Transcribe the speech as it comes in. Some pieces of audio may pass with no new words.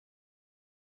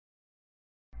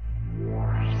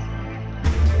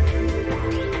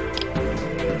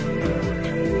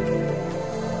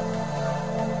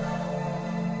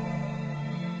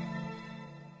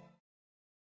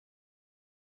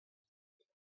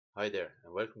Hi there,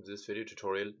 and welcome to this video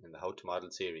tutorial in the How to Model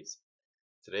series.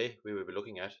 Today we will be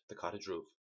looking at the cottage roof.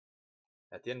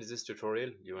 At the end of this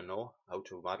tutorial you will know how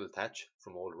to model thatch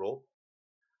from old rope,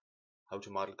 how to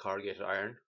model corrugated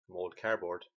iron from old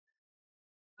cardboard,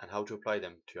 and how to apply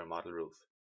them to your model roof.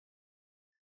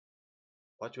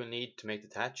 What you will need to make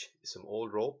the thatch is some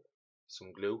old rope,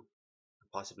 some glue,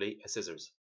 and possibly a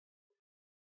scissors.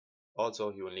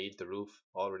 Also you will need the roof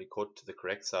already cut to the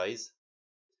correct size.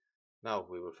 Now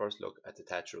we will first look at the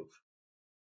thatch roof.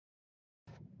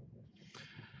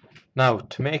 Now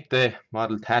to make the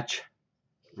model thatch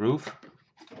roof,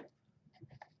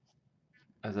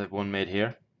 as I've one made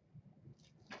here,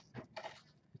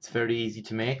 it's very easy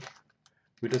to make.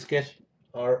 We just get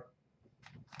our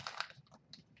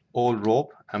old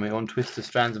rope and we untwist the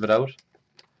strands of it out,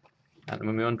 and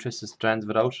when we untwist the strands of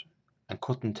it out and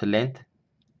cut them to length,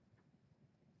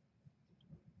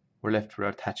 we're left with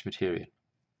our thatch material.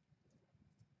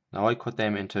 Now I cut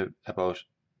them into about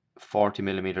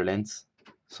 40mm lengths.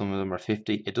 Some of them are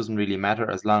 50. It doesn't really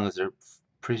matter as long as they're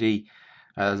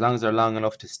long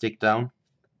enough to stick down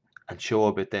and show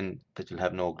a bit, then that you'll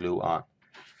have no glue on.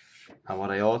 And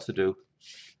what I also do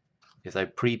is I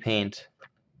pre-paint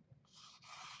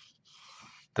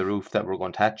the roof that we're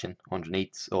going to thatch in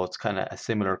underneath, so it's kind of a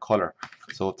similar color,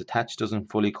 so if the thatch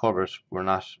doesn't fully cover it, we're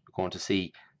not going to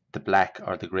see the black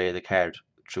or the grey of the card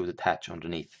through the thatch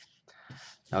underneath.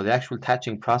 Now the actual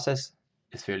thatching process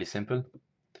is fairly simple.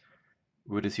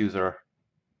 We'll just use our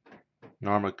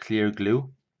normal clear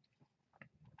glue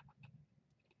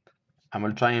and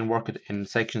we'll try and work it in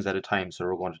sections at a time. So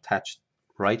we're going to thatch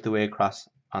right the way across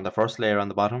on the first layer on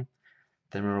the bottom,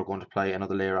 then we're going to apply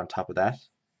another layer on top of that,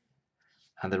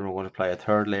 and then we're going to apply a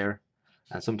third layer,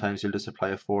 and sometimes you'll just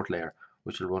apply a fourth layer,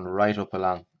 which will run right up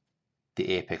along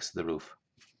the apex of the roof.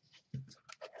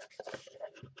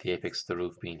 The apex of the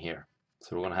roof being here.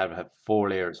 So we're going to have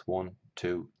 4 layers, 1,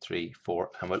 2, 3,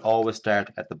 4, and we'll always start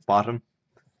at the bottom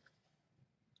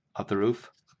of the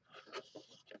roof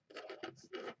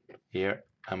here,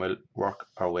 and we'll work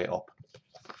our way up.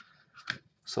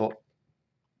 So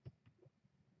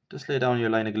just lay down your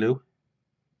line of glue,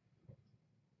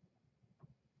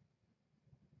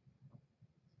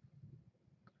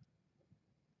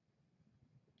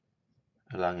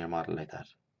 along your model like that.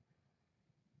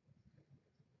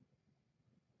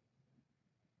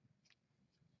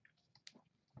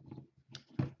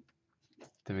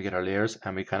 Then we get our layers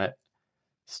and we kind of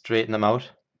straighten them out.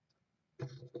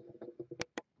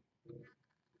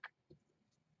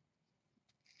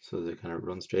 So they kind of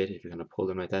run straight. If you kind of pull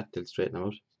them like that, they'll straighten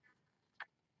out.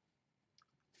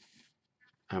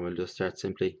 And we'll just start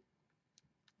simply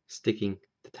sticking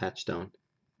the thatch down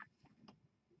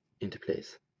into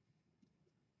place.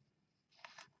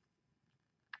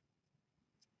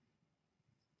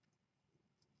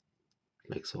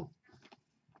 Like so.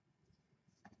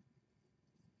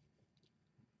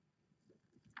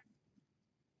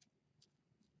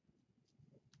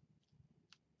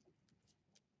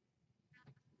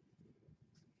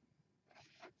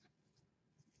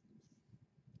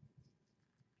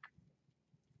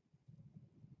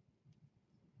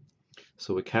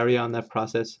 So we carry on that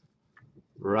process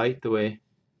right the way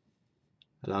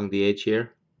along the edge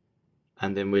here,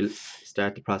 and then we'll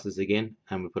start the process again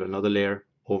and we'll put another layer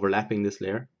overlapping this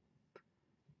layer,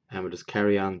 and we'll just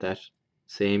carry on that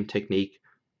same technique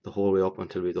the whole way up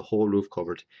until we have the whole roof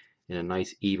covered in a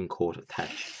nice even coat of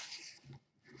thatch.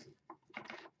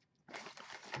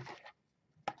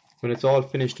 When it's all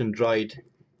finished and dried,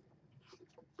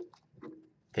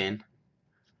 then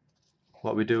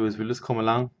what we do is we'll just come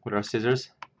along with our scissors,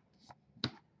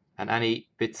 and any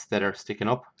bits that are sticking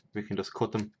up we can just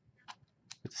cut them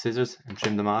with the scissors and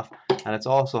trim them off. And it's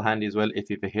also handy as well if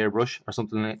you have a hairbrush or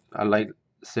something like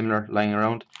similar lying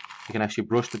around, you can actually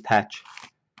brush the thatch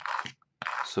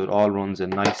so it all runs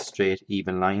in nice straight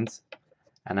even lines,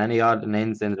 and any odd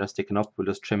ends then that are sticking up we'll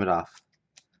just trim it off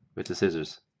with the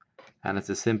scissors, and it's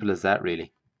as simple as that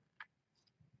really.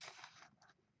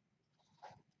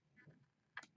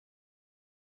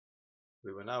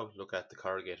 We will now look at the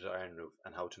corrugated iron roof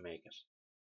and how to make it.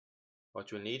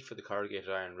 What you will need for the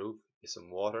corrugated iron roof is some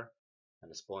water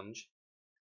and a sponge,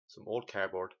 some old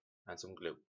cardboard and some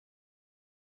glue.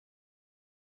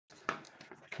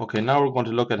 Okay, now we're going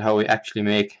to look at how we actually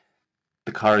make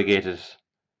the corrugated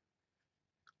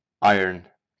iron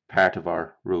part of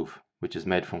our roof, which is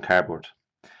made from cardboard.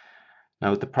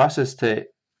 Now the process to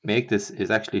make this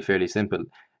is actually fairly simple.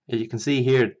 As you can see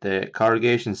here, the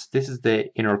corrugations, this is the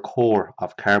inner core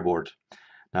of cardboard.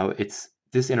 Now it's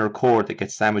this inner core that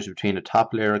gets sandwiched between a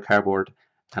top layer of cardboard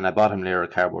and a bottom layer of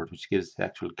cardboard, which gives the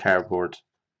actual cardboard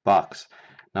box.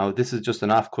 Now this is just an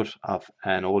offcut of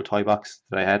an old toy box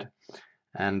that I had,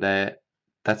 and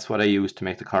that's what I used to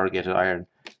make the corrugated iron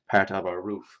part of our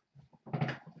roof.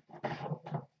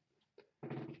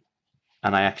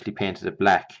 And I actually painted it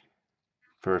black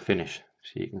for a finish,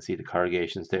 so you can see the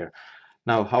corrugations there.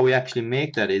 Now how we actually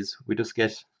make that is we just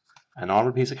get a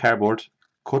normal piece of cardboard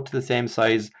cut to the same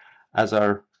size as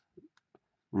our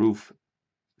roof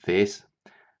face,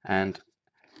 and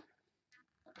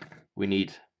we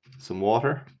need some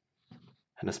water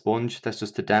and a sponge. That's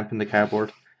just to dampen the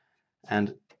cardboard,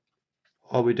 and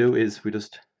all we do is we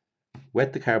just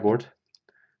wet the cardboard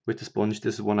with the sponge.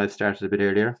 This is one I started a bit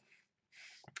earlier.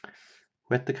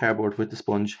 Wet the cardboard with the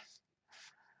sponge,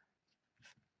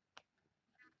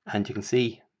 and you can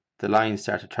see the lines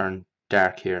start to turn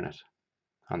dark here in it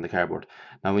on the cardboard.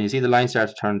 Now when you see the lines start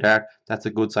to turn dark, that's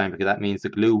a good sign, because that means the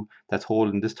glue that's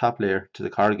holding this top layer to the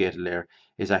corrugated layer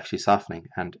is actually softening,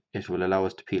 and it will allow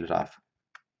us to peel it off.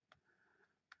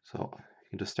 So you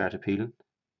can just start to peel,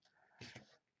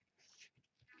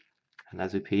 and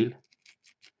as we peel,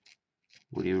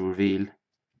 we reveal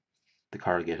the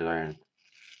corrugated iron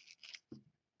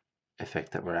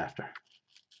effect that we're after.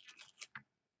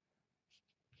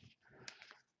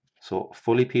 So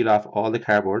fully peel off all the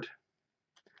cardboard.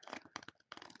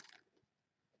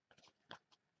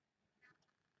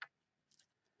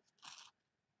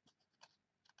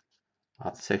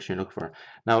 Off the section you look for.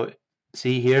 Now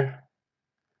see here,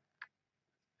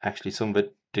 actually some of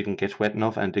it didn't get wet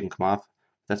enough and didn't come off.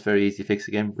 That's very easy to fix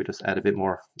again. We just add a bit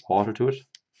more water to it.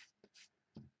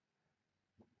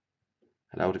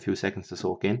 Allow it a few seconds to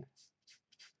soak in.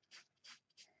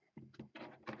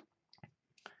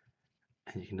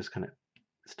 And you can just kind of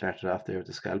start it off there with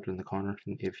the scalpel in the corner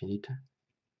if you need to.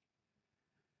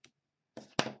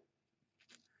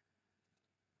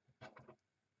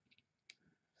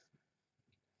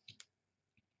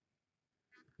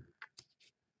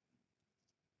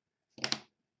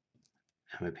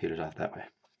 And we peel it off that way.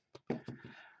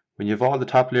 When you have all the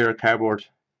top layer of cardboard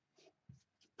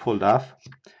pulled off,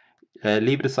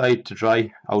 leave it aside to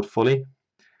dry out fully,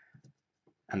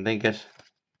 and then get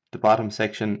the bottom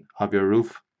section of your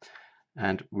roof,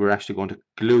 and we're actually going to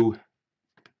glue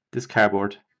this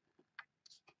cardboard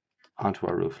onto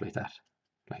our roof like that,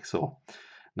 like so.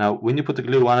 Now when you put the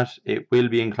glue on it, it will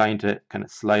be inclined to kind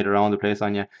of slide around the place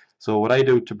on you. So what I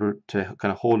do to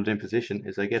kind of hold it in position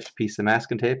is I get a piece of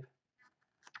masking tape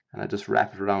and I just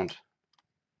wrap it around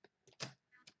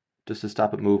just to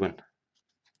stop it moving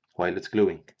while it's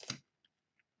gluing.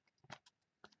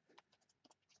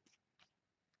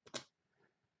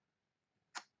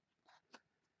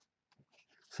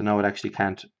 So now it actually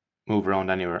can't move around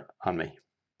anywhere on me.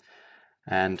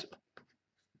 And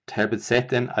to help it set,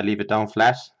 then I leave it down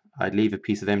flat. I'd leave a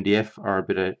piece of MDF or a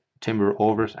bit of timber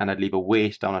over it, and I'd leave a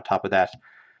weight down on top of that,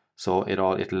 so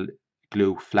it'll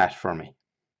glue flat for me.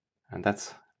 And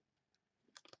that's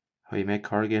how you make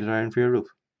corrugated iron for your roof.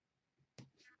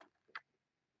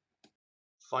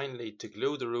 Finally, to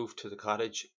glue the roof to the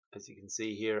cottage, as you can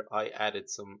see here, I added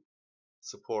some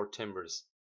support timbers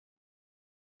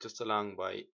just along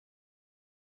by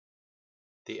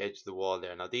the edge of the wall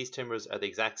there. Now these timbers are the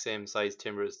exact same size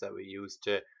timbers that we use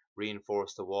to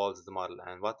reinforce the walls of the model,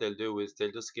 and what they'll do is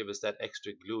they'll just give us that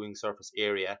extra gluing surface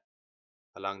area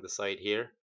along the side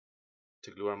here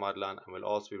to glue our model on, and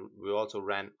we also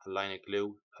ran a line of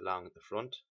glue along the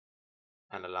front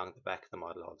and along the back of the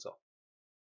model also.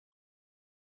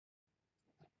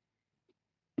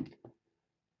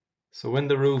 So when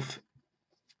the roof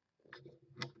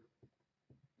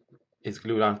is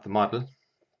glued onto the model,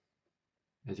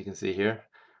 as you can see here,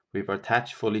 we've our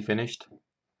thatch fully finished,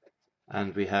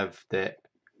 and we have the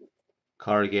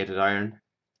corrugated iron,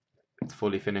 it's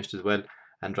fully finished as well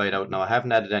and dried out. Now I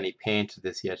haven't added any paint to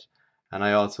this yet, and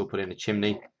I also put in a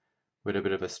chimney with a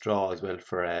bit of a straw as well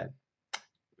for a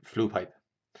flue pipe.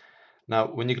 Now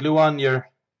when you glue on your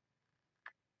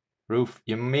roof,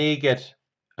 you may get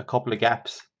a couple of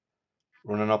gaps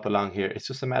running up along here. It's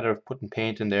just a matter of putting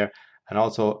paint in there and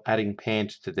also adding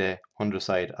paint to the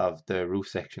underside of the roof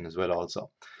section as well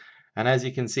also. And as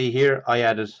you can see here, I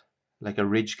added like a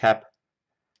ridge cap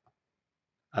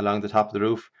along the top of the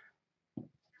roof.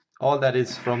 All that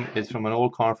is from an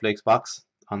old cornflakes box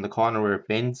on the corner where it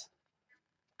bends.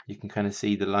 You can kind of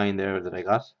see the line there that I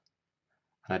got,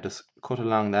 and I just cut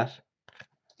along that,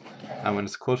 and when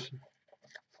it's cut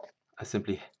I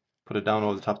simply put it down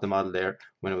over the top of the model there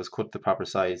when it was cut the proper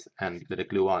size and let it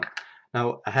glue on.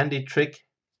 Now a handy trick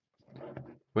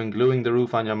when gluing the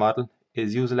roof on your model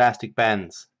is use elastic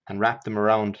bands and wrap them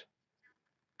around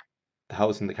the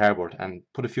house in the cardboard and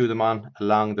put a few of them on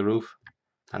along the roof,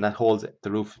 and that holds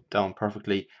the roof down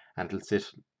perfectly and it'll sit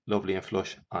lovely and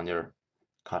flush on your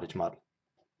cottage model.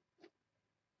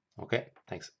 Okay,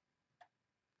 thanks.